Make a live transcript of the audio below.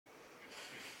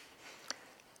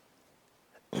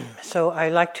So I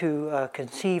like to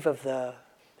conceive of the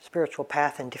spiritual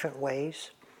path in different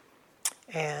ways.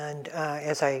 And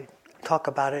as I talk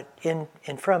about it in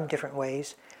from different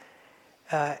ways,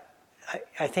 I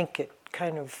think it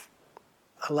kind of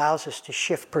allows us to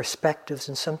shift perspectives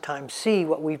and sometimes see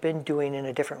what we've been doing in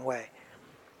a different way.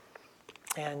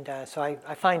 And so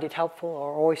I find it helpful,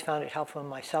 or always found it helpful in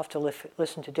myself, to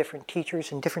listen to different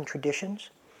teachers and different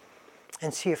traditions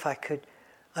and see if I could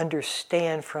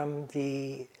understand from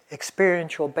the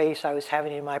experiential base I was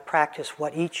having in my practice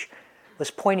what each was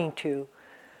pointing to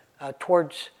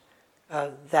towards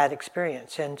that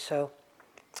experience. And so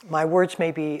my words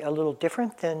may be a little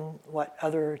different than what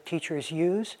other teachers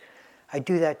use. I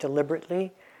do that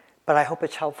deliberately, but I hope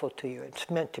it's helpful to you. It's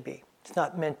meant to be. It's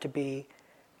not meant to be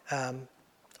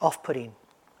off-putting.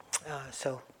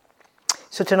 So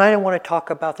tonight I want to talk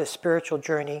about the spiritual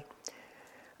journey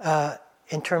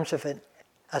in terms of an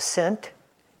ascent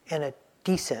and a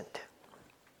descent.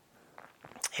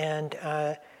 And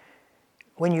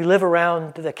when you live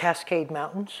around the Cascade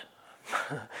Mountains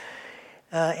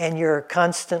and you're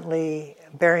constantly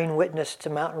bearing witness to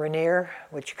Mount Rainier,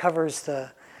 which covers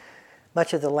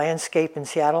much of the landscape in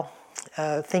Seattle,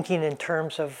 thinking in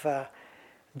terms of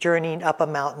journeying up a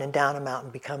mountain and down a mountain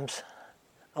becomes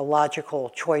a logical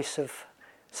choice of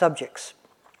subjects.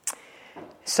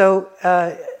 So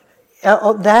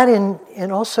that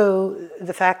and also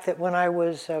the fact that when I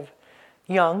was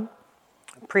young,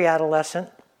 pre-adolescent,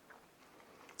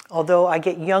 although I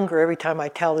get younger every time I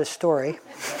tell this story.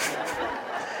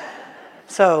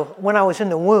 So when I was in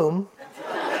the womb,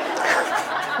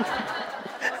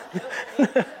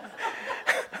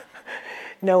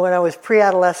 no, when I was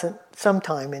pre-adolescent,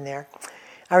 sometime in there,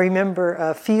 I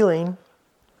remember feeling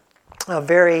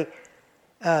very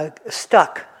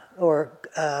stuck, or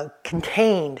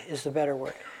contained is the better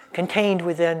word, contained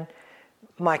within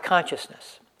my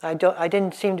consciousness. I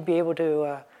didn't seem to be able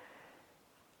to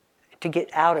get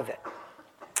out of it,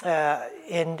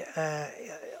 and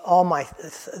all my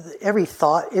every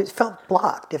thought, it felt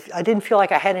blocked. I didn't feel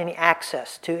like I had any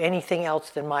access to anything else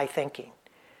than my thinking,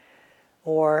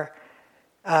 or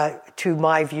to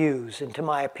my views and to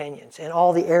my opinions, and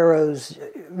all the arrows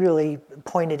really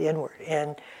pointed inward.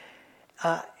 And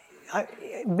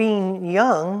being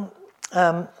young,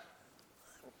 I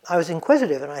was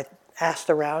inquisitive, and I asked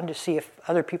around to see if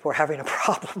other people were having a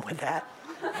problem with that.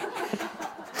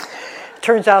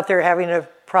 Turns out they're having a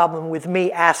problem with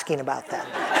me asking about that.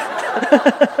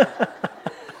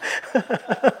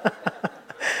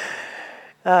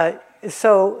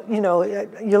 So,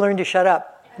 you learn to shut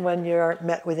up when you aren't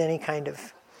met with any kind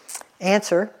of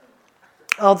answer.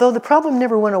 Although the problem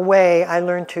never went away, I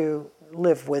learned to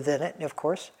live within it, of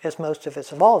course, as most of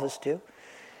us, all of us do.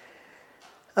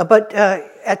 But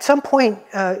at some point,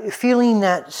 feeling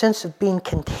that sense of being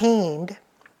contained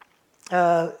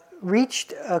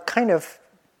reached a kind of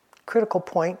critical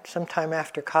point sometime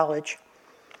after college,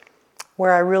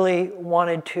 where I really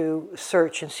wanted to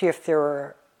search and see if there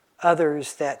were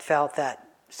others that felt that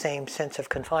same sense of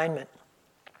confinement.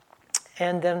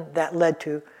 And then that led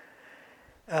to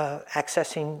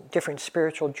accessing different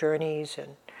spiritual journeys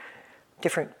and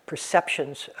different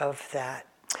perceptions of that.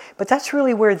 But that's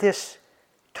really where this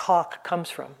talk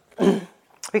comes from.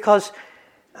 Because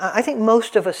I think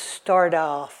most of us start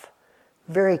off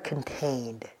very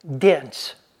contained,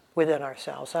 dense within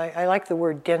ourselves. I like the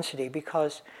word density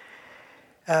because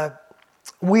the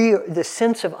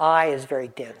sense of I is very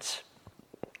dense.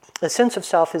 The sense of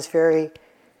self is very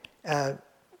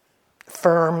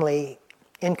firmly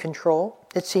in control.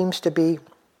 It seems to be,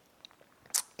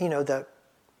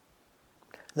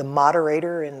 the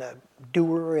moderator and the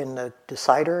doer and the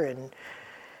decider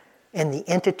and the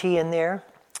entity in there,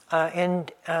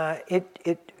 and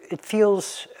it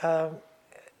feels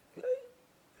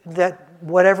that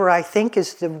whatever I think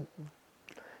is the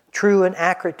true and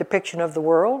accurate depiction of the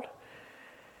world,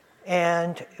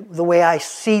 and the way I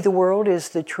see the world is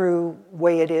the true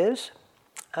way it is.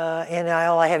 And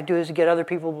all I have to do is get other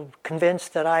people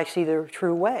convinced that I see the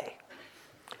true way.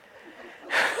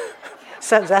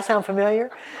 Does that sound familiar?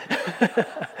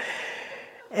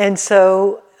 And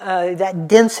so that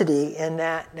density and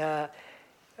that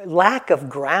lack of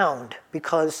ground,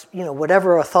 because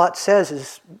whatever a thought says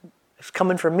is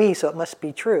coming from me, so it must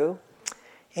be true.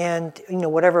 And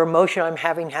whatever emotion I'm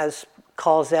having has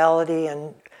causality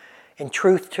and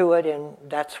truth to it, and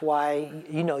that's why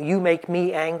you make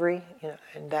me angry,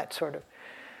 and that sort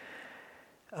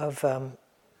of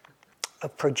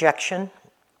projection.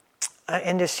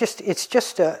 And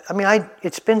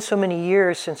it's been so many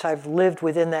years since I've lived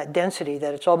within that density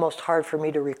that it's almost hard for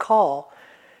me to recall.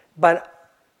 But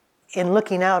in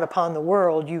looking out upon the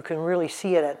world, you can really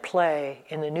see it at play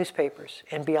in the newspapers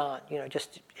and beyond,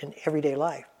 just in everyday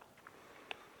life.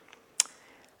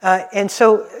 And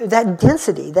so that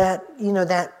density, that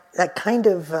kind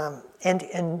of,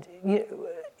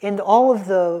 in all of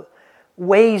the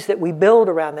ways that we build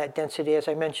around that density, as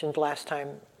I mentioned last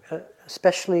time,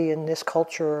 especially in this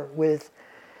culture with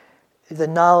the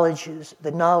knowledge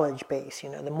base.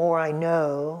 The more I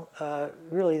know,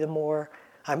 really, the more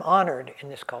I'm honored in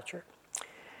this culture.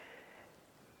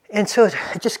 And so it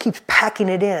just keeps packing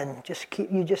it in.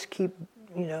 You just keep.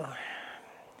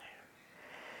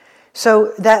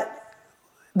 So that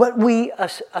what we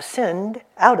ascend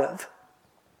out of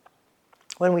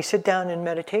when we sit down in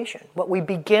meditation, what we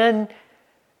begin,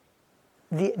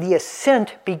 the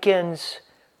ascent begins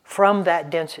from that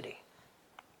density.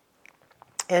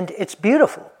 And it's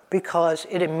beautiful because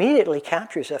it immediately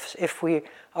captures us if we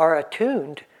are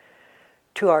attuned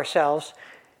to ourselves.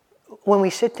 When we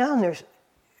sit down,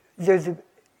 there's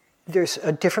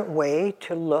a different way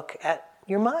to look at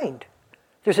your mind.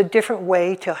 There's a different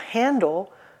way to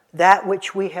handle that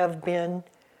which we have been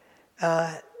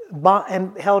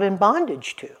held in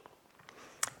bondage to.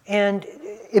 And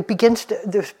it begins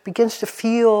to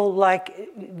feel like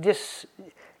this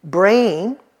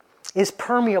brain is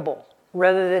permeable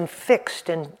rather than fixed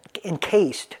and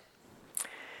encased.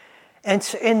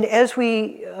 And as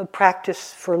we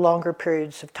practice for longer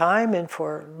periods of time and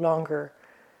for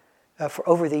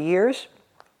over the years,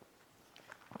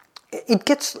 it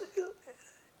gets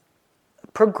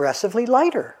progressively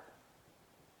lighter.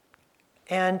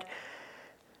 And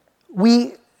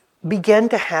we begin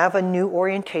to have a new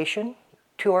orientation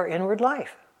to our inward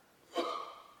life.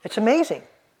 It's amazing.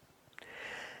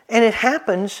 And it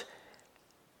happens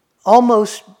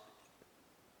almost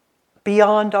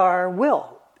beyond our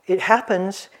will. It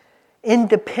happens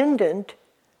independent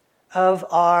of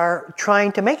our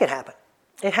trying to make it happen.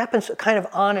 It happens kind of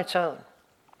on its own.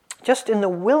 Just in the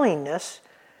willingness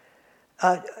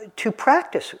to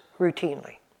practice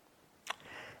routinely.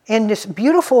 And this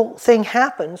beautiful thing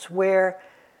happens where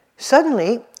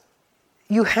suddenly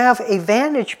you have a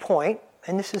vantage point,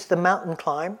 and this is the mountain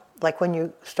climb, like when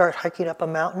you start hiking up a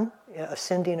mountain,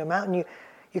 ascending a mountain,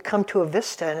 you come to a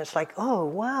vista and it's like, oh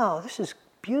wow, this is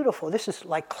beautiful, this is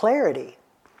like clarity.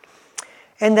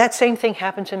 And that same thing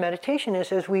happens in meditation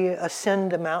as we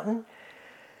ascend the mountain.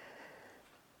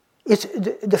 It's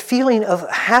the feeling of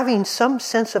having some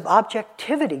sense of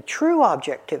objectivity, true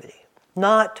objectivity,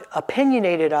 not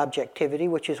opinionated objectivity,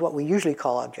 which is what we usually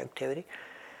call objectivity,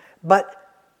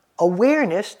 but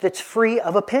awareness that's free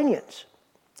of opinions.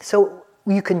 So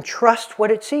you can trust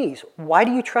what it sees. Why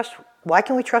can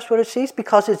we trust what it sees?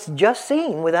 Because it's just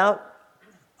seen without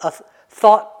a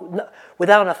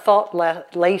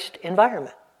thought-laced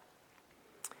environment.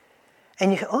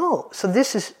 And you go, oh, so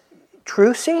this is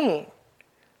true seeing.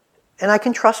 And I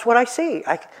can trust what I see.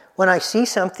 When I see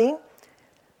something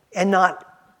and not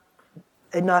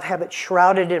have it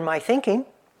shrouded in my thinking,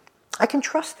 I can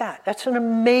trust that. That's an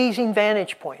amazing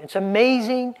vantage point. It's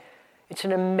amazing. It's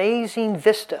an amazing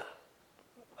vista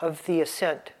of the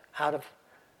ascent out of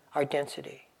our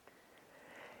density.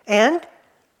 And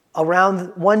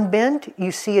around one bend,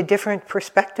 you see a different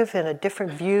perspective and a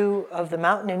different view of the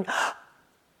mountain, and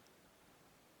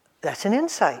that's an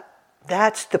insight.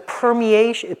 That's the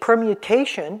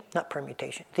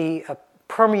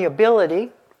permeability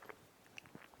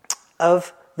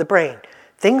of the brain.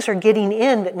 Things are getting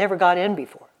in that never got in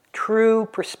before. True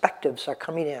perspectives are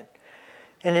coming in.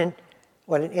 And then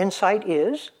what an insight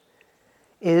is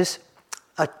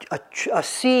a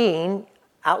seeing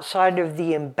outside of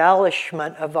the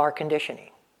embellishment of our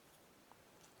conditioning.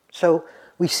 So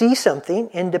we see something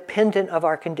independent of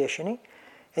our conditioning,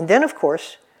 and then of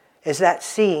course, as that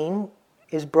seeing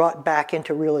is brought back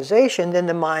into realization, then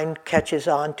the mind catches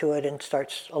on to it and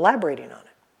starts elaborating on it.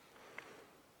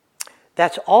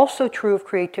 That's also true of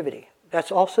creativity.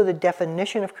 That's also the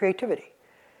definition of creativity.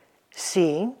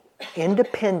 Seeing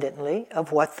independently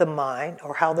of what the mind,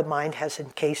 or how the mind has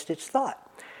encased its thought.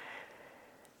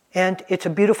 And it's a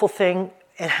beautiful thing,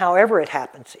 and however it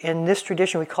happens. In this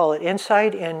tradition, we call it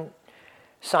insight. In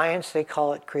science, they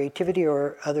call it creativity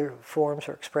or other forms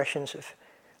or expressions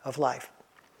of life.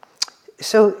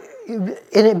 So,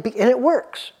 and it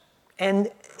works. And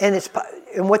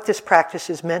what this practice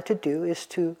is meant to do is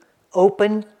to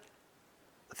open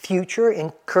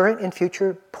current and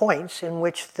future points in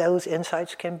which those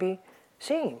insights can be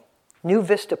seen, new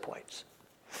vista points.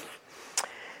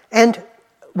 And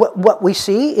what we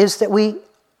see is that we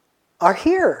are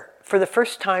here for the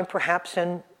first time perhaps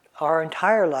in our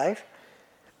entire life.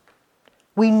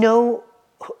 We know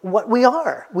what we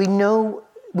are. We know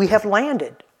we have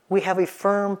landed. We have a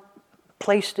firm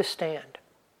place to stand.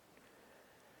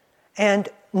 And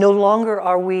no longer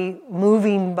are we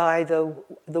moving by the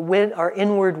wind, our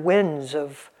inward winds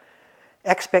of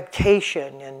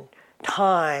expectation and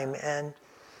time and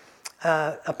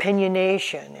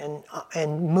opinionation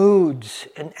and moods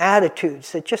and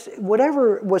attitudes that just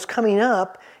whatever was coming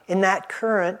up in that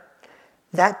current,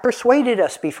 that persuaded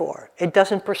us before. It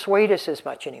doesn't persuade us as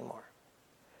much anymore.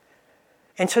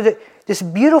 And so this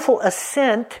beautiful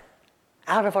ascent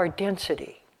out of our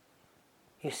density,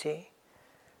 you see.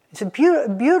 It's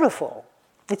beautiful.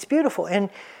 It's beautiful. And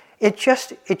it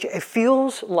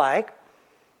feels like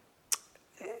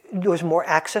there was more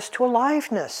access to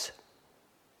aliveness.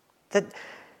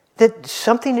 That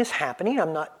something is happening.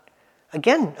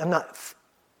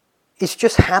 It's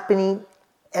just happening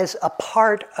as a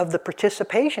part of the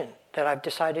participation that I've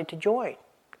decided to join.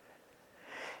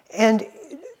 And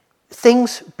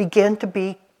things begin to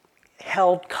be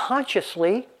held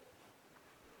consciously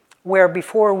where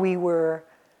before we were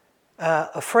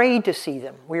afraid to see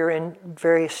them. We were in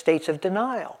various states of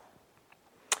denial.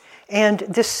 And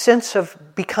this sense of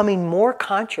becoming more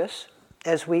conscious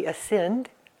as we ascend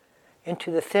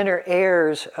into the thinner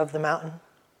airs of the mountain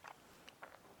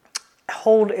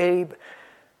hold a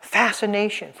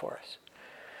fascination for us.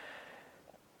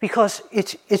 Because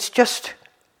it's just,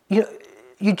 you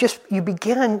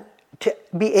begin to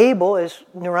be able, as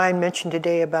Narayan mentioned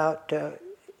today about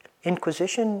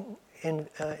inquisition,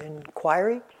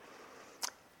 inquiry,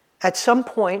 at some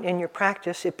point in your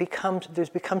practice, there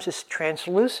becomes this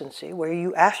translucency where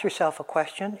you ask yourself a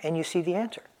question and you see the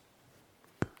answer.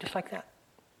 Just like that.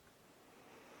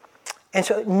 And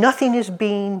so nothing is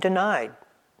being denied.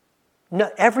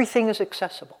 Everything is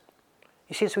accessible.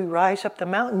 You see, as we rise up the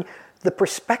mountain, the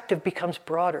perspective becomes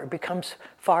broader, it becomes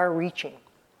far-reaching.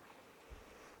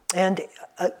 And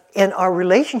our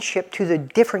relationship to the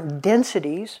different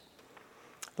densities,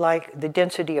 like the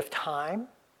density of time,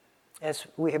 as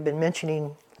we have been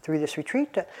mentioning through this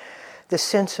retreat, the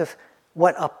sense of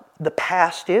what the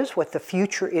past is, what the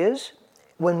future is.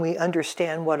 When we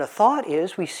understand what a thought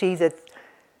is, we see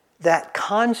that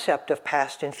concept of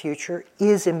past and future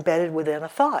is embedded within a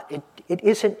thought. It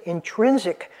isn't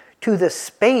intrinsic to the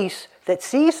space that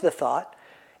sees the thought.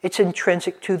 It's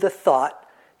intrinsic to the thought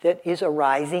that is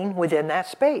arising within that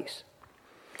space.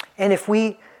 And if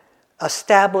we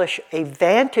establish a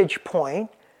vantage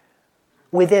point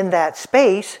within that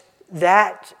space,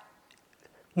 that,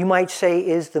 you might say,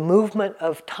 is the movement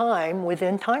of time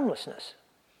within timelessness.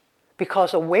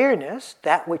 Because awareness,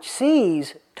 that which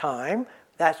sees time,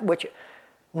 that which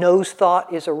knows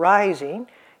thought is arising,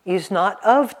 is not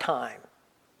of time.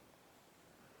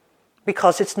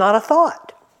 Because it's not a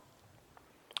thought.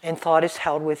 And thought is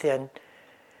held within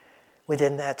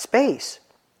that space.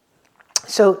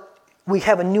 So we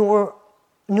have a new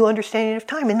understanding of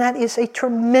time, and that is a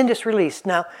tremendous release.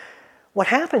 Now, what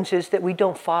happens is that we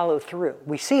don't follow through.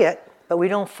 We see it, but we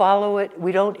don't follow it,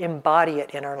 we don't embody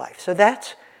it in our life. So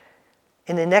that's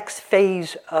in the next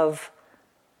phase of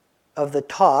the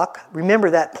talk. Remember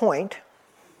that point,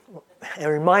 and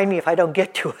remind me if I don't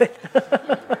get to it.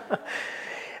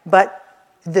 But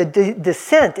the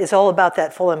descent is all about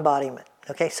that full embodiment.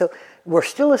 Okay, so we're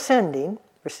still ascending,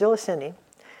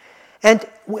 and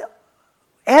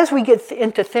as we get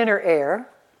into thinner air,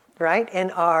 right,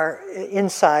 and our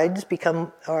insides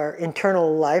our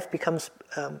internal life becomes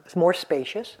more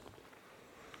spacious,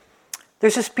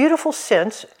 there's this beautiful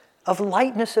sense of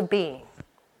lightness of being.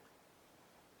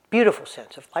 Beautiful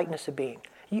sense of lightness of being.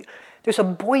 There's a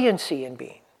buoyancy in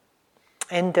being,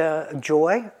 and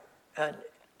joy,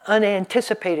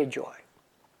 unanticipated joy.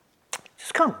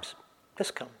 Just comes.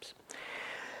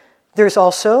 There's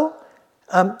also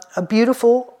a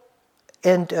beautiful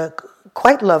and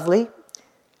quite lovely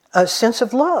sense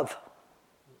of love,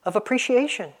 of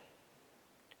appreciation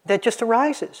that just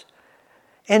arises.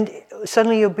 And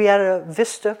suddenly you'll be at a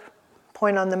vista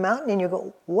point on the mountain and you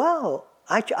go, wow,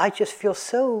 I just feel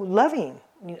so loving.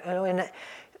 And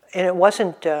it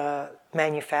wasn't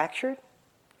manufactured.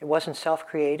 It wasn't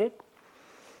self-created.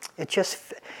 It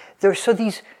just, there's so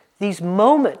these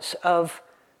moments of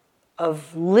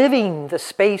living the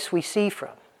space we see from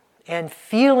and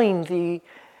feeling the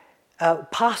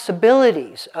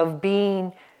possibilities of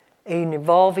being and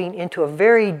evolving into a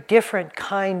very different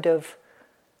kind of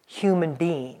human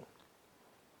being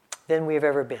than we've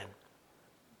ever been.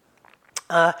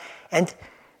 And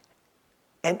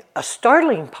a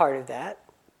startling part of that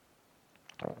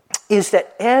is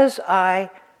that as I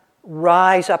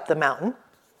rise up the mountain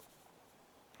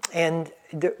and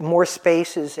more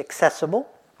space is accessible,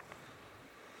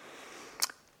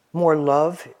 more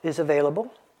love is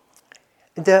available,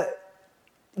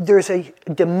 there's a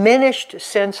diminished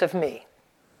sense of me.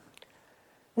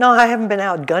 No, I haven't been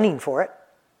out gunning for it.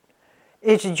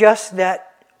 It's just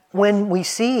that when we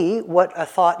see what a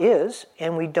thought is,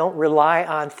 and we don't rely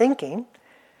on thinking,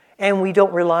 and we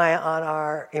don't rely on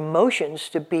our emotions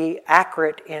to be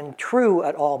accurate and true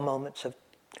at all moments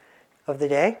of the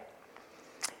day,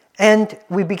 and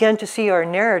we begin to see our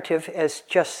narrative as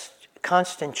just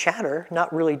constant chatter,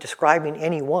 not really describing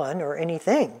anyone or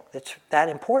anything that's that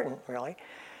important, really,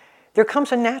 there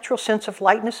comes a natural sense of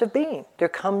lightness of being. There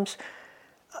comes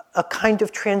a kind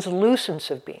of translucence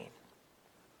of being.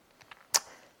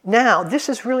 Now, this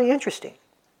is really interesting.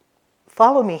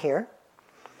 Follow me here.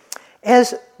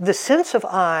 As the sense of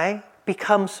I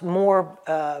becomes more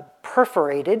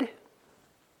perforated,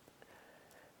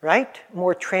 right?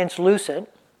 More translucent,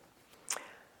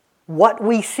 what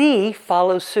we see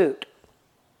follows suit.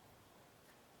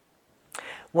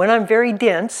 When I'm very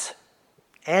dense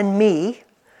and me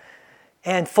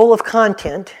and full of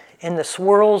content in the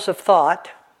swirls of thought,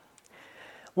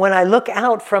 when I look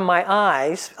out from my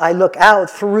eyes, I look out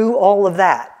through all of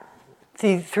that,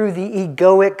 through the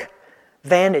egoic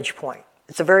vantage point.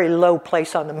 It's a very low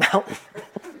place on the mountain.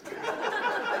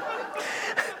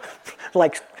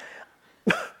 Like,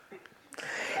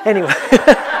 anyway.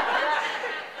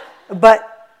 But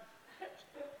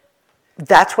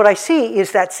that's what I see,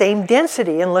 is that same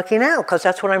density in looking out, because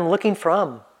that's what I'm looking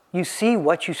from. You see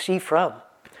what you see from.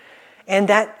 And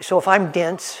so if I'm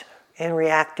dense and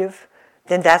reactive,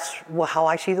 then that's how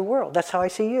I see the world. That's how I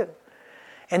see you.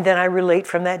 And then I relate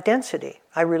from that density.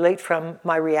 I relate from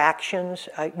my reactions,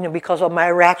 because all my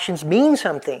reactions mean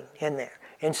something in there.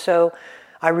 And so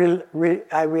I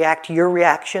react to your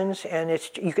reactions, and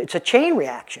it's a chain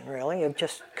reaction, really, of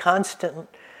just constant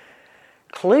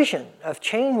collision of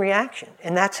chain reaction.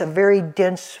 And that's a very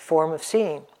dense form of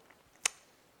seeing.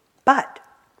 But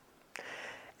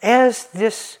as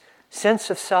this sense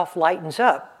of self lightens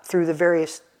up through the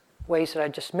various ways that I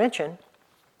just mentioned,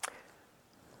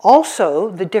 also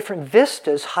the different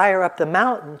vistas higher up the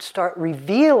mountain start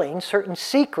revealing certain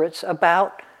secrets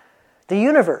about the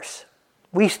universe.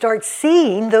 We start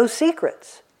seeing those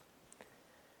secrets.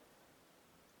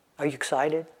 Are you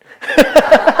excited?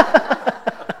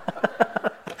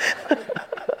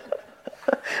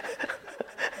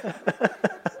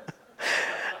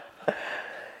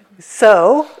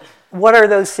 So, what are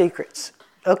those secrets?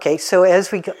 Okay, so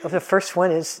as we go, the first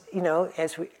one is,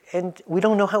 and we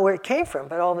don't know where it came from,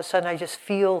 but all of a sudden I just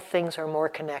feel things are more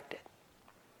connected.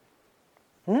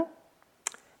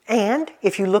 And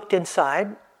if you looked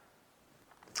inside,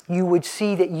 you would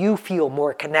see that you feel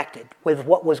more connected with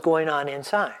what was going on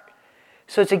inside.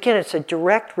 So it's a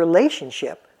direct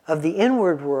relationship of the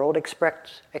inward world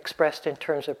expressed in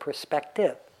terms of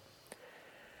perspective.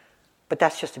 But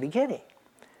that's just the beginning.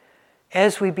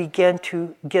 As we begin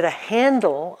to get a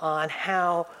handle on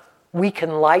how we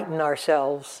can lighten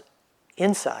ourselves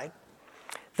inside,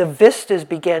 the vistas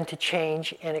begin to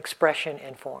change in expression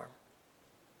and form.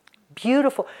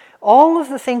 Beautiful. All of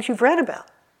the things you've read about,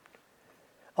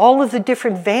 all of the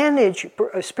different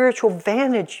spiritual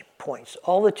vantage points,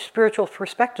 all the spiritual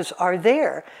perspectives are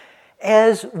there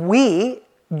as we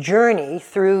journey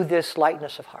through this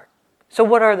lightness of heart. So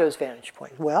what are those vantage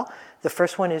points? Well, the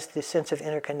first one is the sense of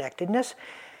interconnectedness,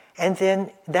 and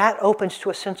then that opens to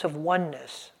a sense of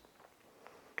oneness.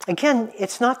 Again,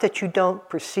 it's not that you don't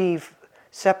perceive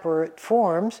separate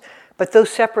forms, but those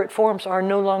separate forms are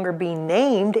no longer being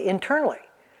named internally.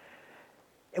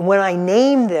 And when I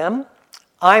name them,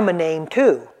 I'm a name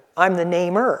too. I'm the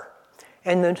namer.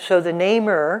 And then, so the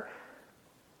namer,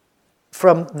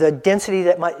 from the density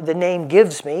that the name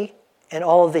gives me, and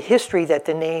all of the history that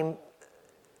the name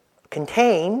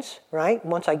contains, right?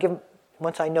 Once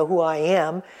I know who I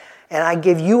am, and I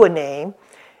give you a name,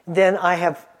 then I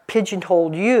have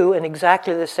pigeonholed you in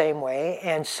exactly the same way.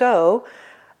 And so,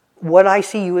 what I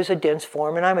see you is a dense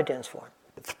form, and I'm a dense form.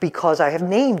 It's because I have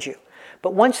named you.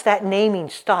 But once that naming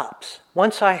stops,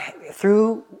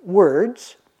 through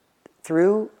words,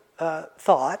 through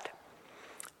thought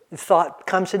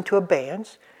comes into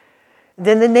abeyance,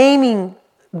 then the naming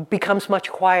becomes much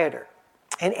quieter.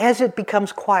 And as it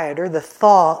becomes quieter, the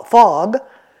fog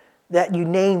that you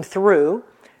name through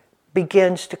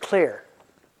begins to clear.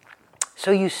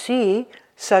 So you see,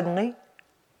 suddenly,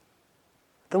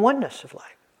 the oneness of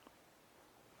life.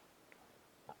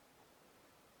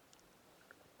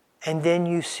 And then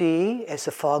you see, as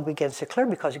the fog begins to clear,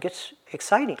 because it gets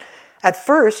exciting. At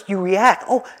first, you react,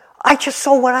 I just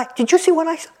saw did you see what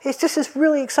I saw? This is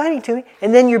really exciting to me.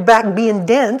 And then you're back being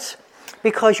dense,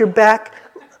 because you're back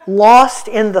lost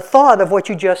in the thought of what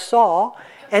you just saw,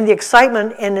 and the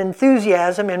excitement and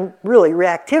enthusiasm and really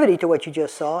reactivity to what you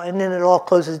just saw, and then it all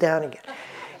closes down again.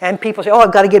 And people say, oh,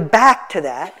 I've got to get back to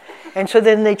that. And so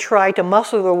then they try to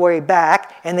muscle their way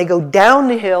back, and they go down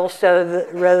the hill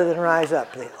rather than rise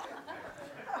up the hill.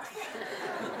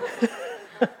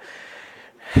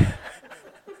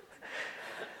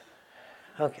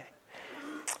 Okay.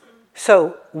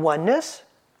 So oneness,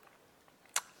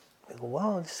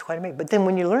 well, this is quite amazing. But then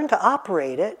when you learn to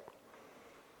operate it,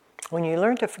 when you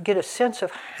learn to get a sense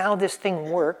of how this thing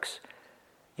works,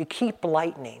 you keep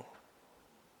lightening.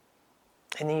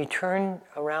 And then you turn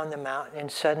around the mountain,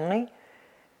 and suddenly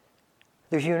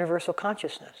there's universal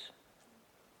consciousness.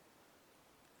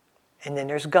 And then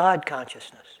there's God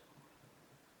consciousness.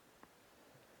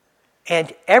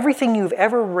 And everything you've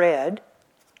ever read,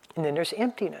 and then there's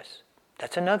emptiness.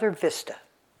 That's another vista.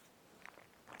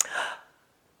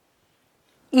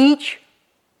 Each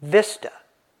vista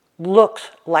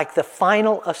looks like the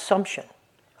final assumption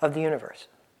of the universe.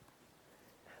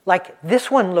 Like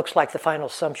this one looks like the final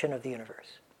assumption of the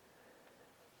universe.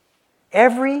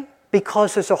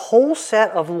 Because there's a whole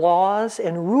set of laws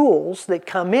and rules that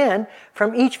come in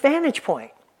from each vantage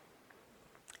point.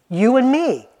 You and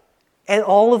me, and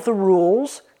all of the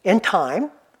rules in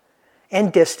time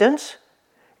and distance,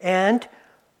 and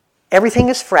everything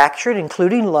is fractured,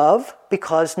 including love,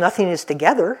 because nothing is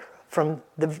together from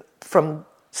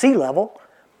sea level.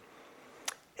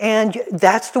 And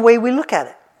that's the way we look at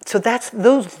it. So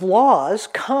those laws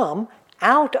come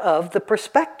out of the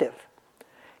perspective.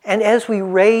 And as we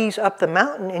raise up the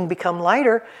mountain and become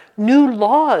lighter, new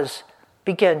laws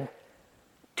begin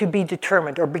to be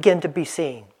determined or begin to be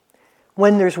seen.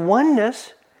 When there's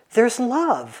oneness, there's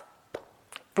love.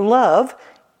 Love,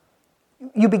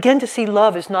 you begin to see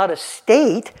love as not a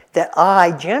state that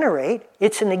I generate,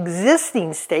 it's an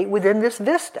existing state within this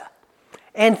vista.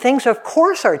 And things, of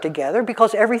course, are together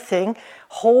because everything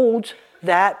holds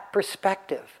that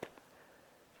perspective.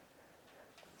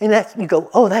 And that you go,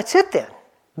 oh, that's it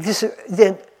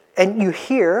then. And you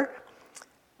hear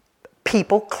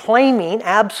people claiming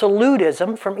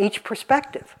absolutism from each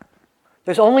perspective.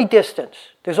 There's only distance.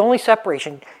 There's only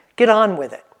separation. Get on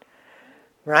with it.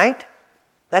 Right?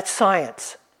 That's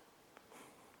science.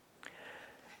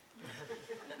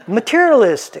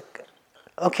 Materialistic.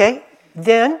 Okay?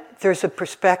 Then there's a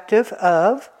perspective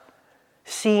of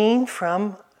seeing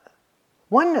from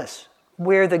oneness,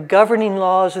 where the governing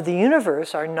laws of the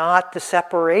universe are not the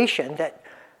separation that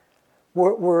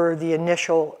were the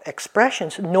initial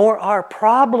expressions, nor are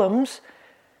problems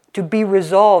to be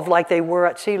resolved like they were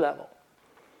at sea level.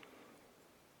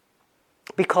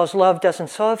 Because love doesn't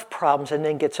solve problems and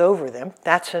then gets over them.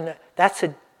 That's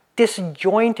a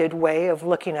disjointed way of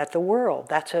looking at the world.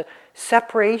 That's a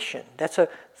separation.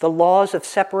 The laws of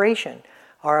separation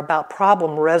are about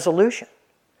problem resolution.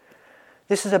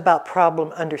 This is about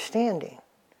problem understanding.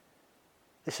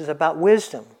 This is about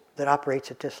wisdom that operates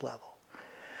at this level.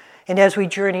 And as we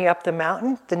journey up the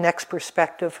mountain, the next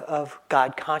perspective of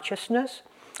God consciousness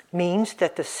means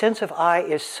that the sense of I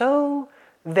is so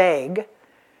vague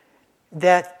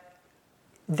that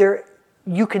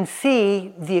you can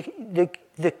see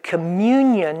the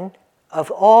communion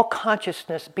of all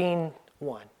consciousness being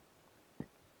one.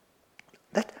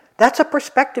 That's a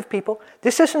perspective, people.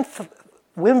 This isn't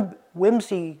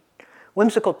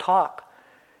whimsical talk.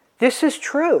 This is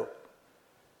true.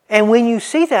 And when you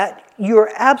see that,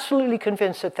 you're absolutely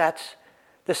convinced that that's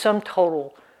the sum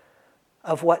total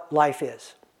of what life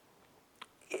is.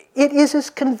 It is as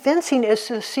convincing as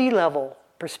the sea level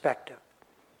perspective.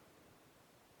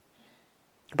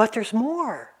 But there's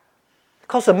more,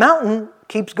 because the mountain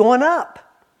keeps going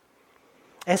up.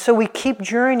 And so we keep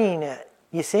journeying it,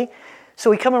 you see? So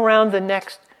we come around the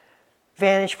next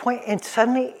vantage point, and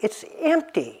suddenly it's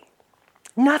empty.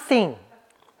 Nothing.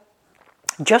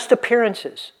 Just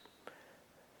appearances.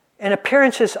 And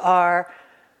appearances are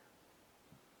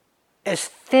as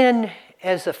thin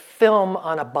as a film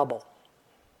on a bubble.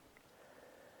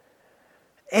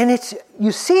 And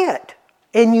you see it.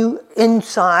 And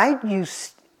inside you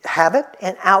have it,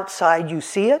 and outside you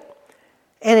see it.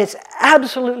 And it's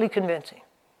absolutely convincing.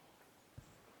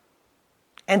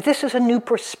 And this is a new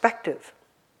perspective.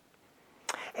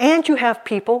 And you have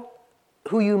people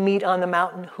who you meet on the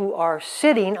mountain who are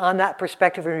sitting on that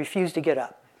perspective and refuse to get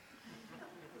up.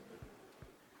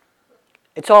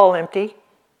 It's all empty.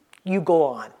 You go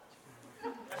on.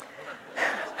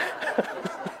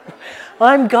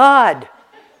 I'm God.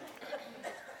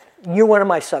 You're one of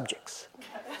my subjects.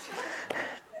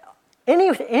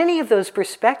 Any of those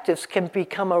perspectives can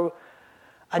become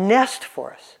a nest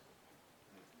for us.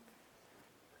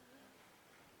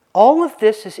 All of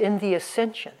this is in the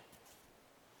ascension.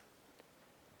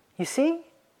 You see?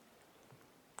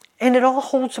 And it all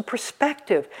holds a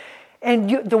perspective.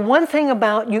 And the one thing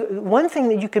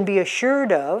that you can be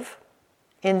assured of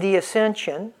in the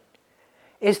ascension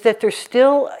is that there's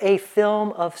still a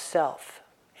film of self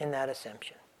in that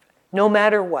ascension. No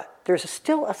matter what, there's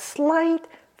still a slight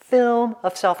film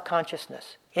of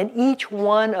self-consciousness in each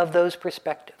one of those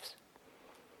perspectives.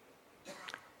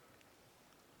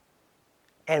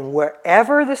 And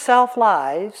wherever the self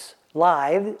lies,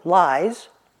 it lies.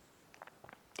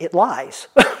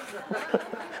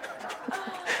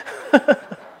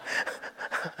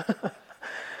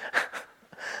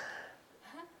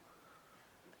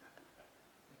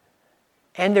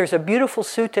 And there's a beautiful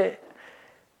sutta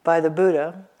by the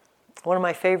Buddha, one of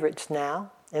my favorites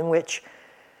now, in which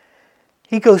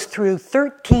he goes through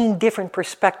 13 different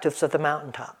perspectives of the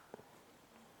mountaintop.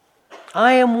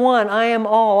 I am one, I am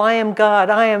all, I am God,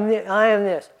 I am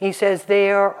this. He says they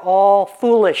are all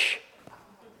foolish.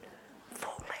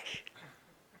 Foolish.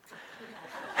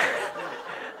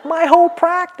 My whole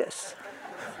practice.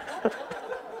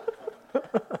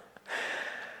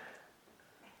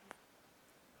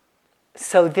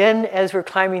 So then as we're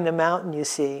climbing the mountain, you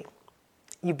see,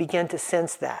 you begin to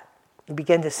sense that. You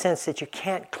begin to sense that you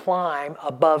can't climb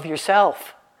above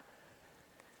yourself.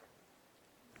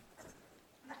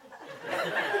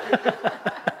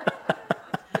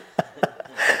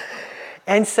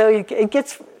 And so it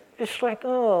gets, it's like,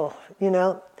 oh, you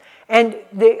know. And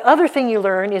the other thing you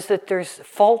learn is that there's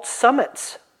false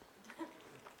summits.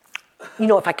 You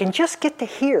know, if I can just get to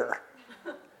here,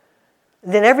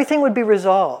 then everything would be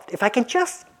resolved. If I can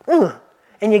just, and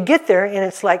you get there and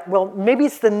it's like, well, maybe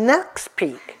it's the next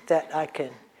peak that I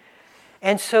can.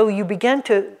 And so you begin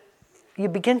to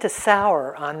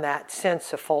sour on that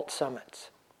sense of false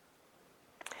summits.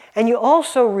 And you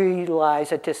also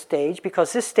realize at this stage,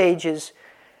 because this stage is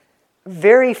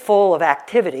very full of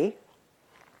activity,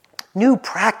 new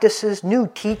practices, new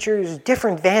teachers,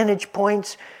 different vantage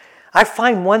points. I'll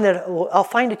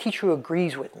find a teacher who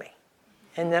agrees with me.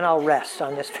 And then I'll rest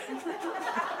on this.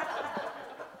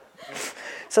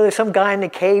 So there's some guy in the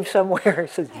cave somewhere who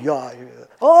says, yeah,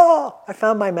 oh, I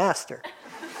found my master.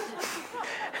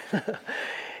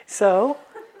 So,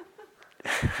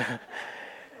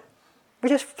 we're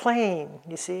just playing,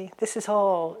 you see. It's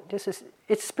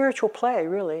spiritual play,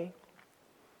 really.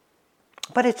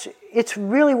 But it's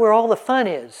really where all the fun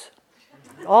is.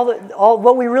 All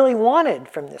what we really wanted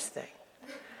from this thing.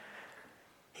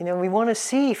 You know, we want to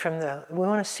see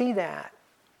that.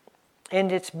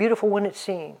 And it's beautiful when it's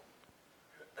seen.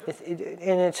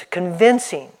 And it's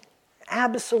convincing,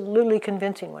 absolutely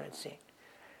convincing when it's seen.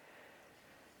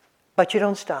 But you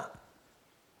don't stop.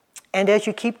 And as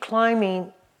you keep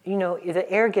climbing, you know, the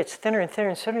air gets thinner and thinner,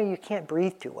 and suddenly you can't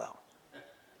breathe too well.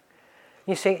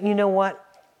 You say, you know what?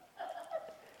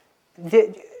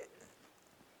 This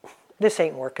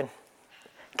ain't working.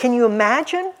 Can you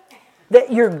imagine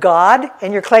that you're God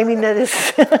and you're claiming that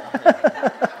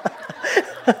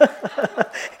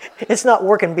it's not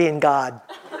working being God?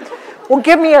 Well,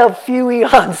 give me a few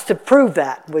eons to prove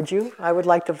that, would you? I would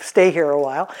like to stay here a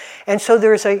while. And so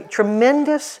there's a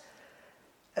tremendous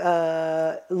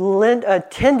a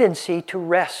tendency to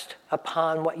rest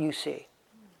upon what you see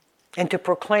and to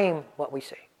proclaim what we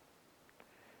see.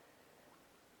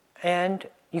 And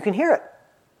you can hear it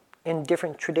in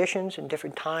different traditions, in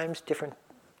different times, different,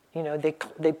 you know,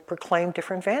 they proclaim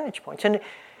different vantage points. And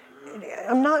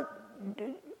I'm not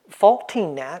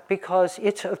faulting that because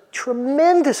it's a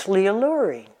tremendously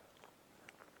alluring.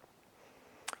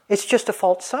 It's just a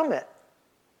false summit.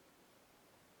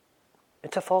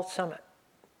 It's a false summit.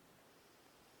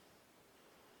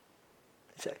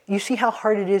 You see how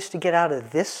hard it is to get out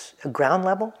of this ground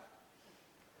level?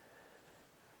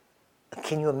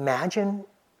 Can you imagine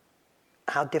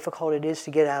how difficult it is to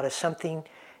get out of something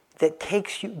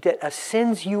that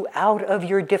ascends you out of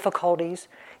your difficulties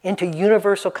into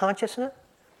universal consciousness?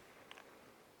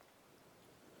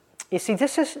 You see,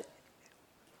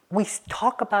 we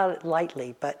talk about it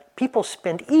lightly, but people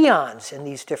spend eons in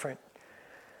these different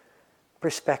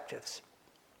perspectives.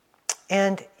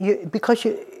 And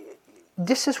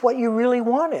this is what you really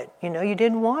wanted. You know, you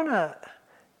didn't want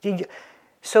to.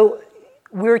 So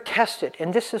we're tested,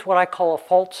 and this is what I call a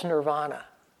false nirvana.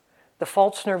 The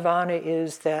false nirvana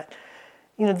is that,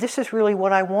 you know, this is really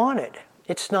what I wanted.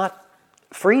 It's not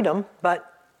freedom,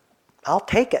 but I'll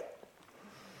take it.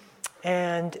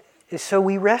 And so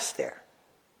we rest there.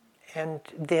 And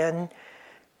then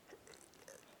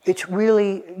it's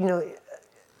really, you know,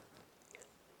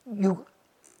 you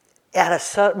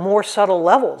at more subtle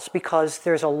levels, because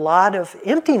there's a lot of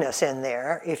emptiness in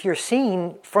there if you're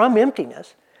seeing from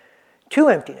emptiness to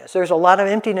emptiness. There's a lot of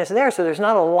emptiness there, so there's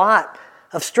not a lot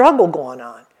of struggle going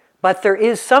on. But there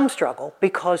is some struggle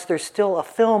because there's still a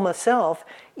film of self,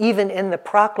 even in the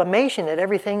proclamation that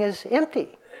everything is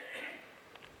empty.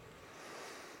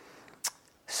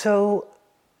 So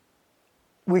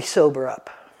we sober up.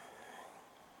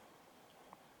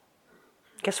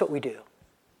 Guess what we do?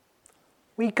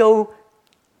 We go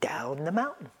down the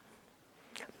mountain.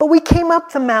 But we came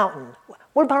up the mountain.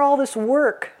 What about all this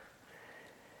work?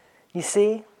 You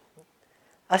see?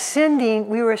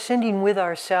 We were ascending with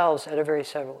ourselves at a very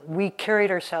several. We carried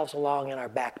ourselves along in our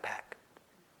backpack.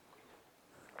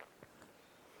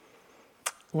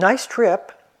 Nice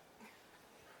trip.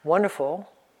 Wonderful.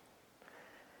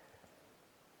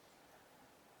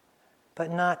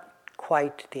 But not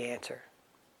quite the answer.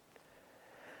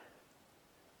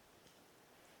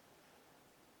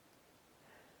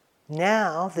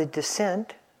 Now, the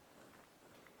descent,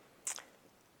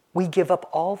 we give up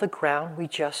all the ground we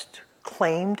just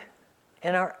claimed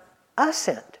in our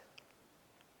ascent.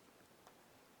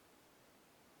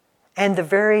 And the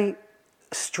very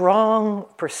strong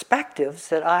perspectives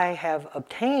that I have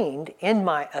obtained in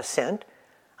my ascent,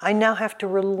 I now have to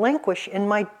relinquish in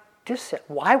my descent.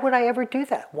 Why would I ever do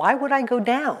that? Why would I go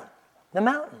down the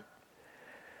mountain?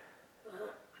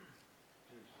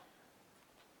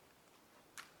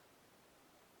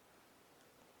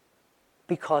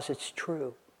 Because it's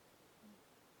true.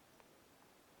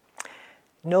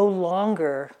 No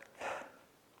longer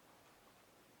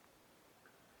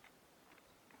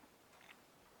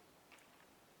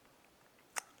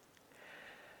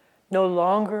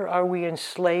are we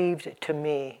enslaved to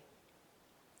me.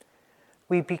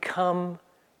 We become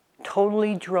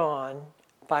totally drawn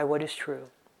by what is true.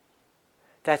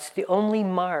 That's the only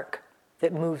mark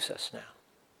that moves us now.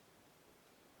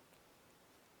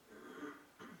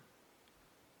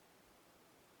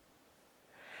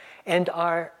 And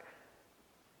our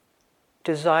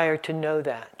desire to know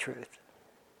that truth.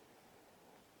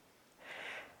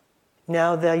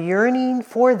 Now, the yearning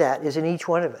for that is in each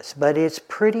one of us, but it's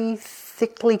pretty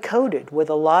thickly coated with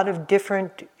a lot of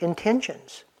different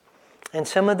intentions. And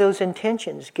some of those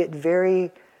intentions get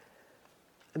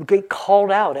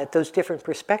called out at those different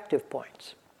perspective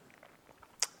points.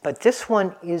 But this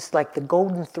one is like the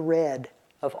golden thread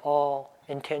of all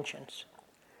intentions.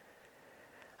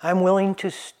 I'm willing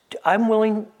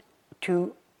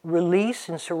to release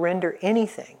and surrender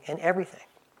anything and everything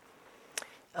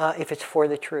if it's for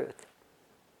the truth.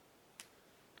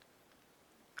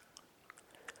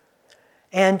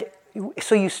 And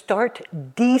so you start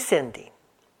descending.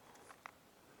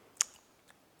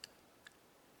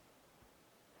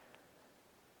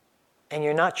 And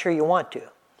you're not sure you want to.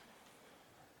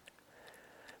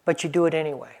 But you do it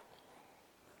anyway.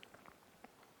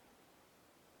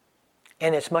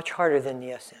 And it's much harder than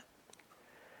the ascent.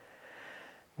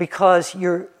 Because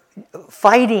you're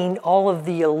fighting all of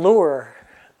the allure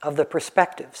of the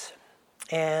perspectives.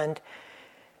 And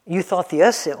you thought the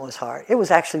ascent was hard. It was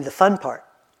actually the fun part.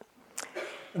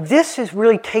 This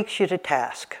really takes you to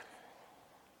task.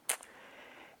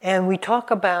 And we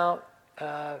talk about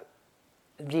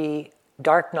the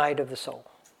dark night of the soul.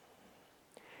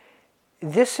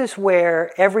 This is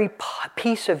where every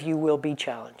piece of you will be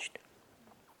challenged.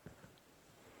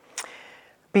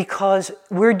 Because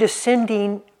we're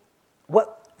descending,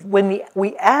 when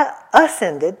we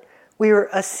ascended, we were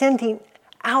ascending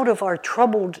out of our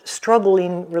troubled,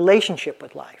 struggling relationship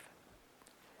with life.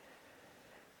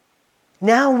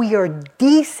 Now we are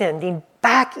descending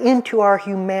back into our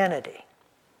humanity.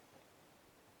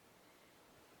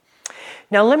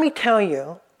 Now let me tell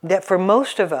you that for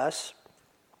most of us,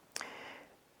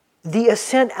 the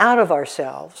ascent out of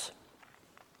ourselves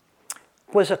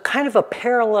was a kind of a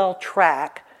parallel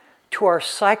track to our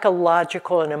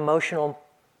psychological and emotional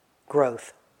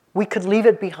growth. We could leave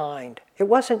it behind.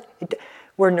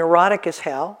 We're neurotic as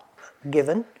hell,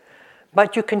 given,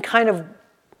 but you can kind of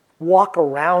walk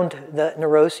around the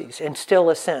neuroses and still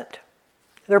ascent.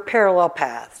 They're parallel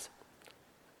paths.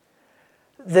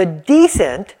 The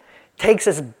descent takes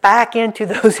us back into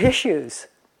those issues.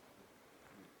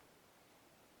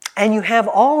 And you have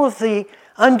all of the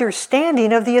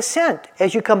understanding of the ascent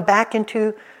as you come back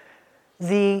into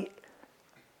the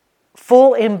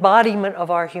full embodiment of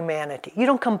our humanity. You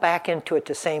don't come back into it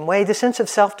the same way. The sense of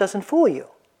self doesn't fool you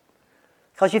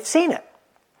because you've seen it.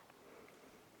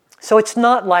 So it's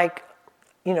not like,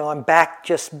 I'm back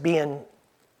just being,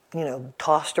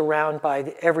 tossed around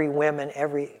by every whim and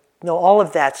all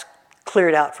of that's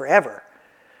cleared out forever.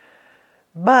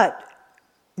 But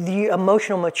the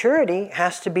emotional maturity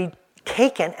has to be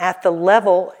taken at the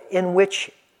level in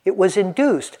which it was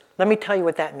induced. Let me tell you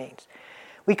what that means.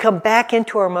 we come back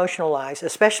into our emotional lives,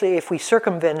 especially if we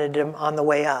circumvented them on the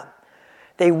way up.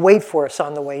 They wait for us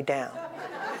on the way down.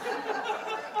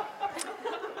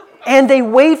 And they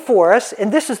wait for us,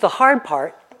 and this is the hard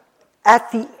part,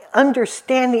 at the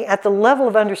understanding, at the level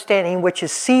of understanding which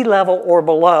is sea level or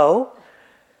below,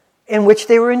 in which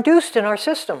they were induced in our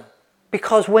system.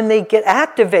 Because when they get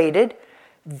activated,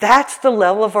 that's the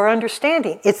level of our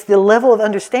understanding. It's the level of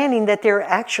understanding that they're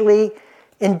actually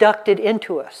inducted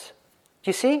into us. Do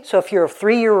you see? So if you're a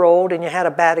 3-year-old and you had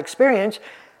a bad experience,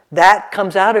 that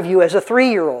comes out of you as a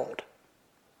 3-year-old.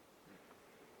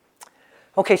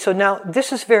 Okay, so now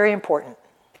this is very important.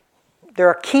 There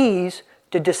are keys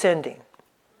to descending.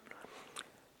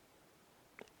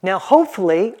 Now,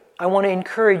 hopefully, I want to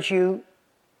encourage you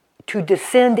to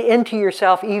descend into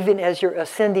yourself even as you're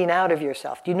ascending out of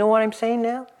yourself. Do you know what I'm saying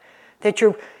now? That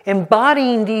you're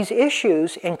embodying these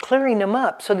issues and clearing them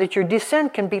up so that your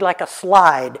descent can be like a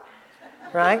slide,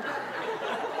 right?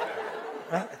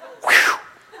 Right?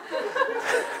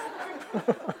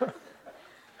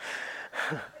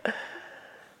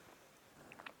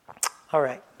 All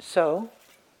right, so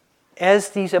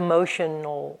as these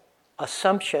emotional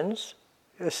assumptions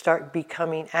start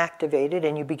becoming activated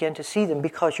and you begin to see them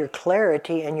because your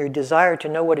clarity and your desire to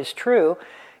know what is true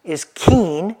is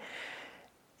keen,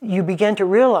 you begin to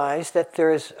realize that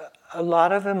there is a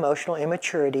lot of emotional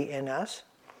immaturity in us,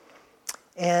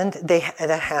 and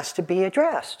that has to be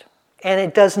addressed. And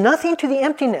it does nothing to the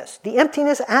emptiness. The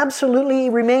emptiness absolutely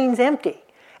remains empty.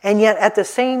 And yet at the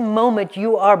same moment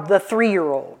you are the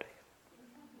 3-year-old.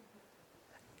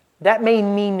 That may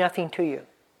mean nothing to you.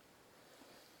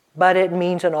 But it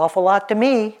means an awful lot to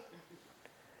me,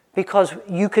 because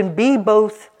you can be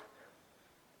both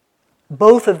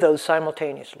of those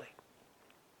simultaneously.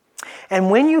 And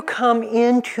when you come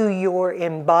into your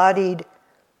embodied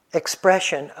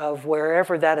expression of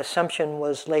wherever that assumption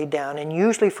was laid down, and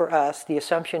usually for us, the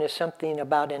assumption is something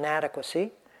about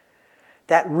inadequacy,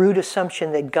 that root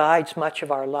assumption that guides much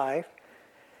of our life,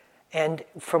 and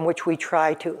from which we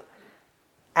try to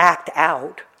act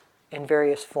out in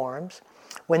various forms.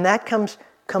 When that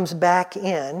comes back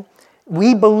in,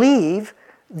 we believe,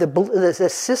 the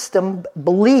system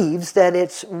believes that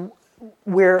it's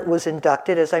where it was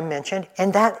inducted, as I mentioned,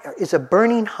 and that is a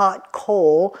burning hot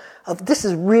coal of this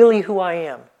is really who I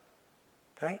am,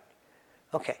 right?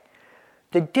 Okay.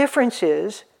 The difference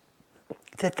is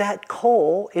that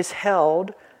coal is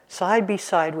held side by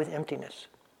side with emptiness.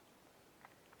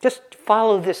 Just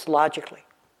follow this logically.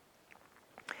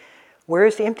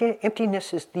 Whereas the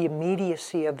emptiness is the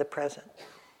immediacy of the present.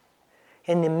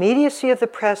 In the immediacy of the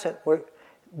present,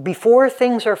 before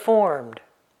things are formed,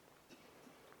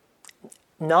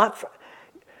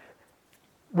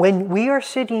 when we are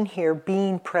sitting here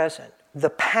being present, the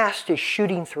past is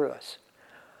shooting through us.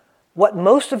 What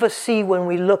most of us see when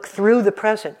we look through the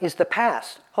present is the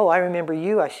past. Oh, I remember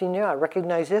you, I see you, I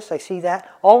recognize this, I see that.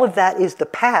 All of that is the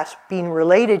past being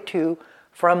related to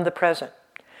from the present.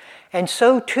 And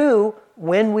so too,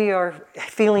 when we are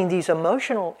feeling these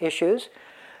emotional issues,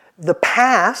 the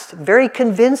past very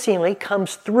convincingly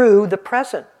comes through the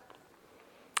present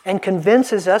and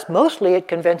convinces us, mostly it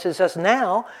convinces us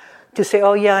now, to say,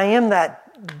 oh yeah, I am that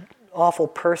awful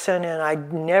person and I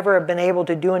never have been able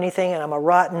to do anything and I'm a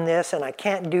rotten this and I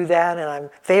can't do that and I'm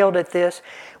failed at this.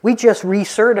 We just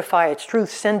recertify its truth,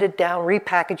 send it down,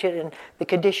 repackage it, and the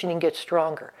conditioning gets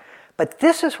stronger. But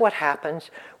this is what happens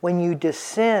when you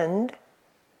descend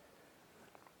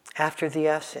after the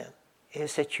ascent,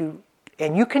 is that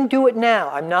and you can do it now.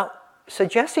 I'm not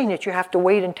suggesting that you have to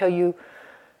wait until you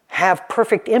have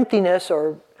perfect emptiness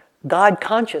or God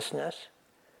consciousness.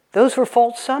 Those were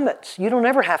false summits. You don't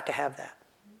ever have to have that.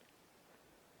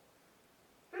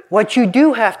 What you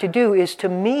do have to do is to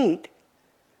meet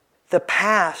the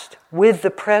past with the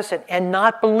present and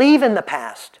not believe in the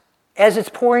past as it's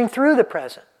pouring through the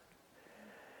present.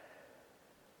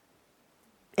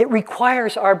 It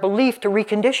requires our belief to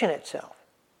recondition itself.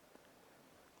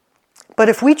 But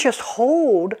if we just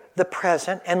hold the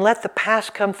present and let the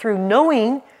past come through,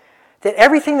 knowing that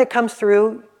everything that comes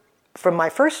through from my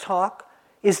first talk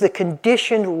is the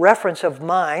conditioned reference of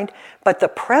mind, but the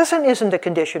present isn't the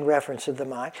conditioned reference of the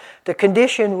mind. The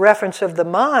conditioned reference of the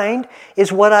mind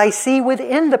is what I see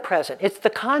within the present. It's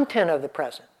the content of the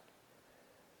present.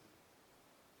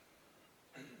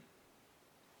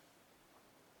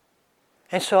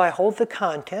 And so I hold the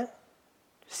content,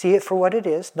 see it for what it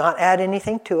is, not add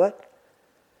anything to it.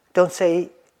 Don't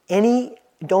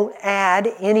add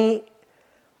any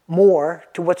more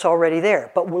to what's already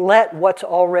there, but let what's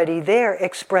already there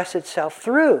express itself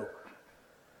through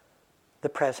the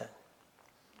present.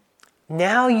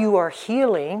 Now you are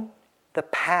healing the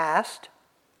past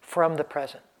from the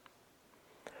present,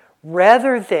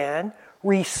 rather than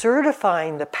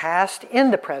recertifying the past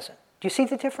in the present. Do you see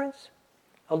the difference?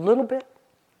 A little bit?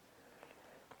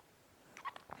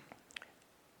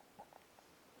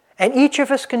 And each of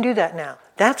us can do that now.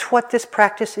 That's what this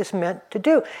practice is meant to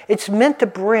do. It's meant to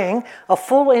bring a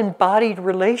full embodied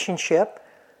relationship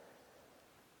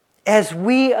as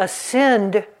we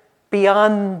ascend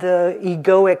beyond the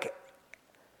egoic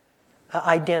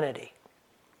identity.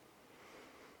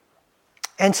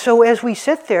 And so as we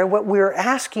sit there, what we're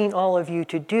asking all of you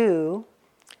to do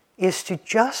is to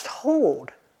just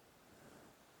hold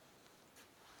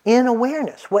in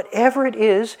awareness whatever it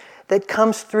is that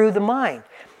comes through the mind.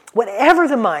 Whatever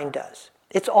the mind does,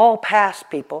 it's all past,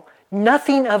 people.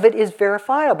 Nothing of it is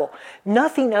verifiable.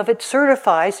 Nothing of it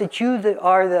certifies that you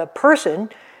are the person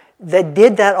that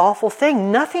did that awful thing.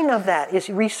 Nothing of that is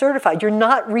recertified. You're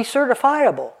not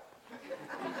recertifiable.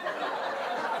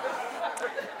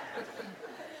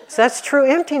 So that's true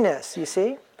emptiness, you see.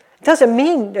 It doesn't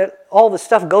mean that all the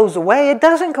stuff goes away. It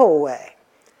doesn't go away.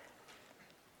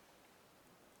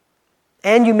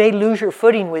 And you may lose your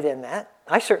footing within that.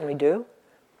 I certainly do.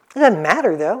 It doesn't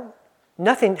matter, though.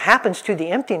 Nothing happens to the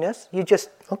emptiness. You just,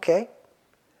 okay.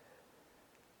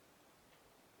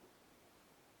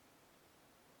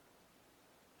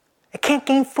 I can't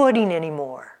gain footing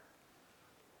anymore.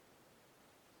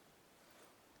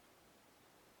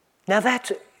 Now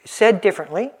that's said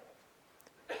differently.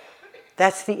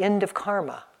 That's the end of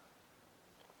karma.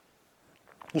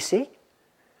 You see?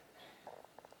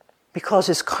 Because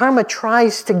as karma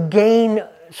tries to gain,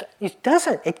 it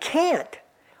doesn't, it can't.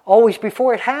 Always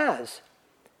before it has.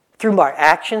 Through our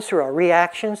actions, through our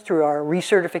reactions, through our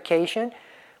recertification,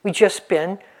 we've just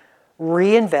been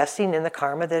reinvesting in the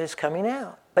karma that is coming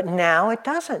out. But now it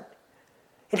doesn't.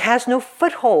 It has no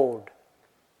foothold.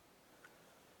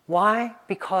 Why?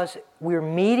 Because we're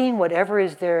meeting whatever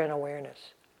is there in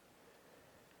awareness.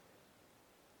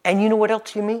 And you know what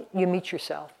else you meet? You meet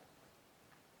yourself.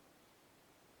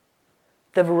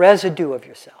 The residue of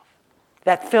yourself.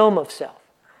 That film of self.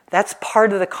 That's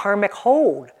part of the karmic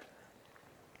hold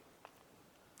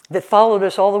that followed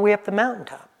us all the way up the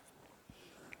mountaintop.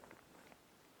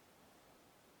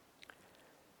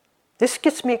 This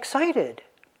gets me excited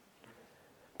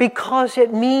because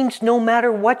it means no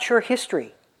matter what your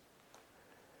history,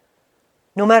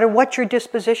 no matter what your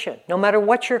disposition, no matter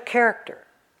what your character,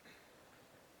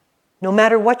 no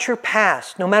matter what your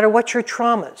past, no matter what your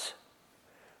traumas,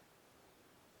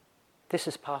 this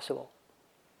is possible.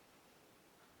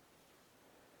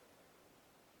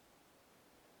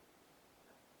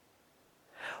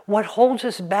 What holds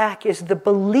us back is the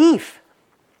belief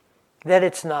that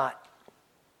it's not.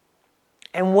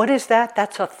 And what is that?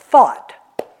 That's a thought.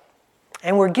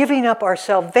 And we're giving up our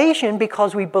salvation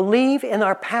because we believe in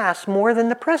our past more than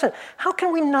the present. How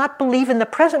can we not believe in the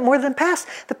present more than the past?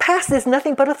 The past is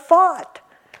nothing but a thought.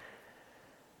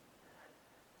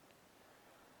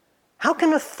 How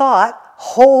can a thought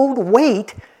hold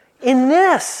weight in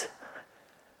this?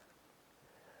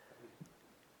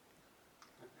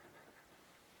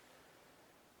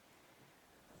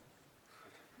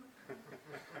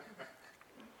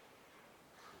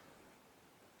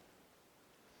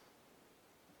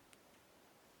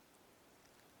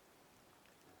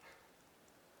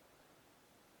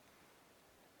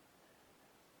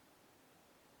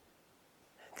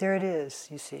 There it is,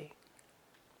 you see.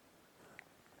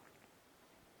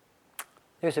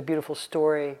 There's a beautiful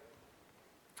story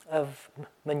of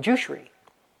Manjushri,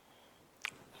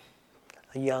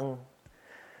 a young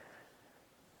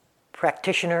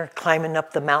practitioner climbing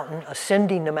up the mountain,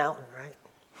 ascending the mountain, right?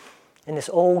 And this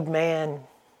old man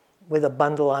with a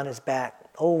bundle on his back,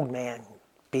 old man,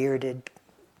 bearded,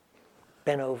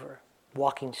 bent over,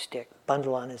 walking stick,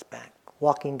 bundle on his back,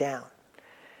 walking down.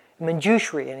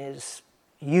 Manjushri in his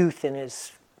youth and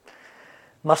his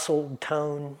muscled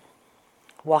tone,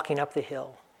 walking up the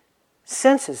hill,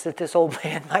 senses that this old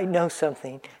man might know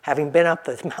something, having been up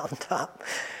the mountaintop,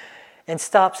 and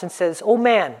stops and says, "Old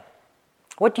man,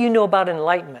 what do you know about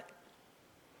enlightenment?"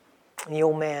 And the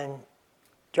old man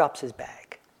drops his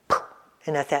bag.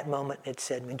 And at that moment it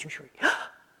said, Manjushri,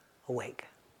 awake.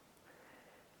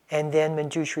 And then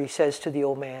Manjushri says to the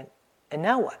old man, "And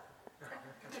now what?"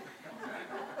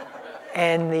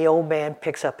 And the old man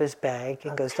picks up his bag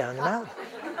and goes down the mountain.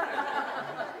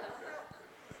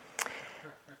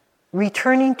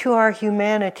 Returning to our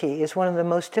humanity is one of the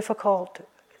most difficult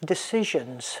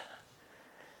decisions.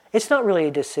 It's not really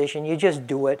a decision. You just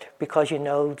do it because you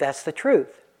know that's the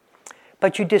truth.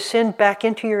 But you descend back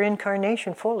into your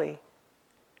incarnation fully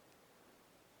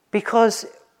because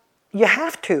you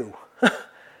have to.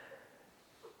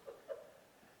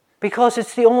 Because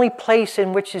it's the only place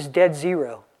in which is dead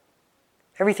zero.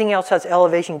 Everything else has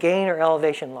elevation gain or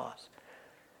elevation loss.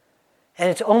 And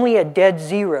it's only at dead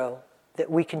zero that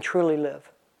we can truly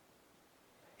live.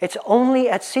 It's only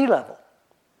at sea level.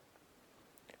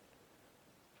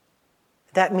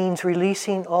 That means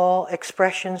releasing all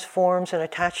expressions, forms, and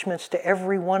attachments to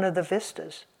every one of the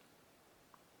vistas.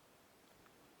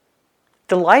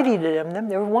 Delighted in them.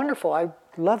 They were wonderful. I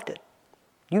loved it.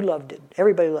 You loved it.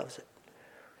 Everybody loves it.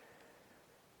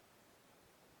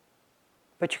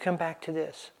 But you come back to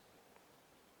this.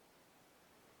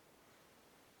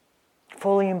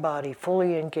 Fully embodied,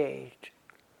 fully engaged.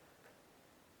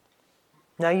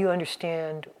 Now you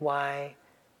understand why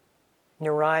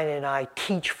Narayan and I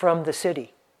teach from the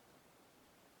city.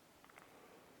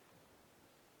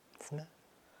 Isn't it?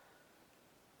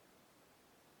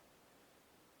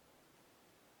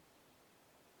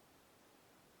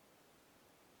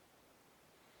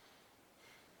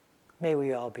 May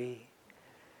we all be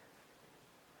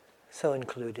so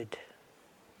included.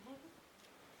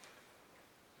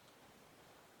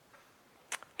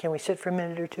 Can we sit for a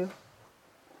minute or two?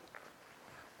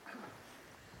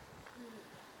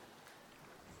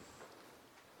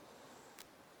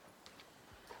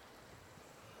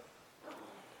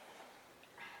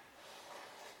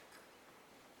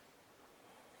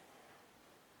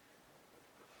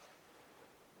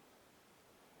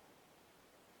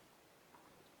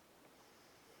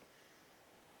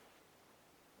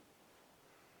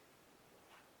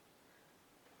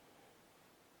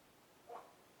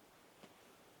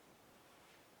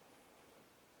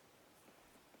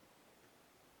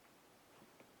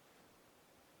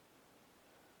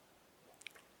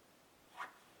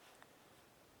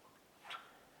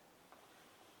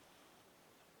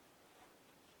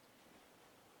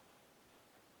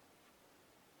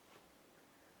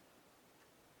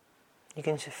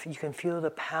 You can feel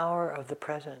the power of the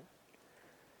present.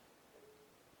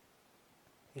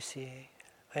 You see,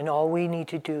 and all we need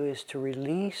to do is to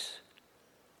release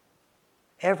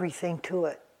everything to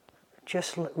it.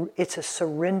 It's a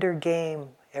surrender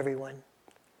game, everyone.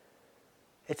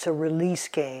 It's a release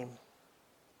game.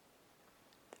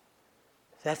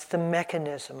 That's the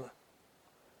mechanism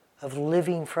of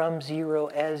living from zero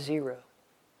as zero.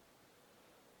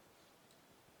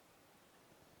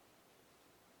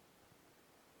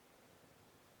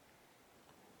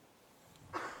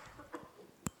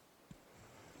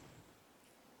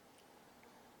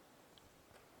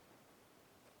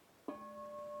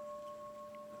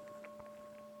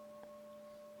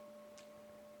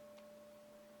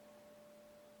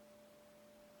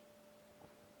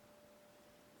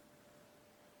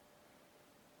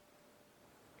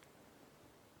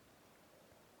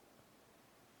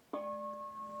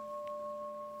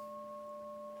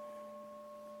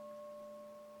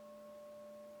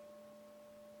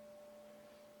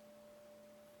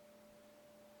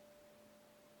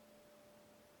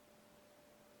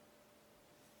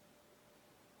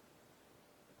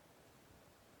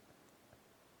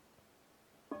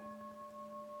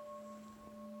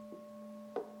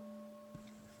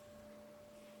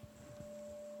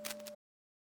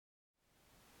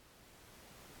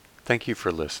 Thank you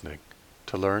for listening.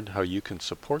 To learn how you can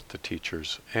support the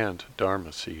teachers and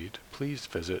Dharma Seed, please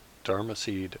visit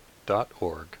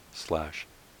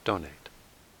dharmaseed.org/donate.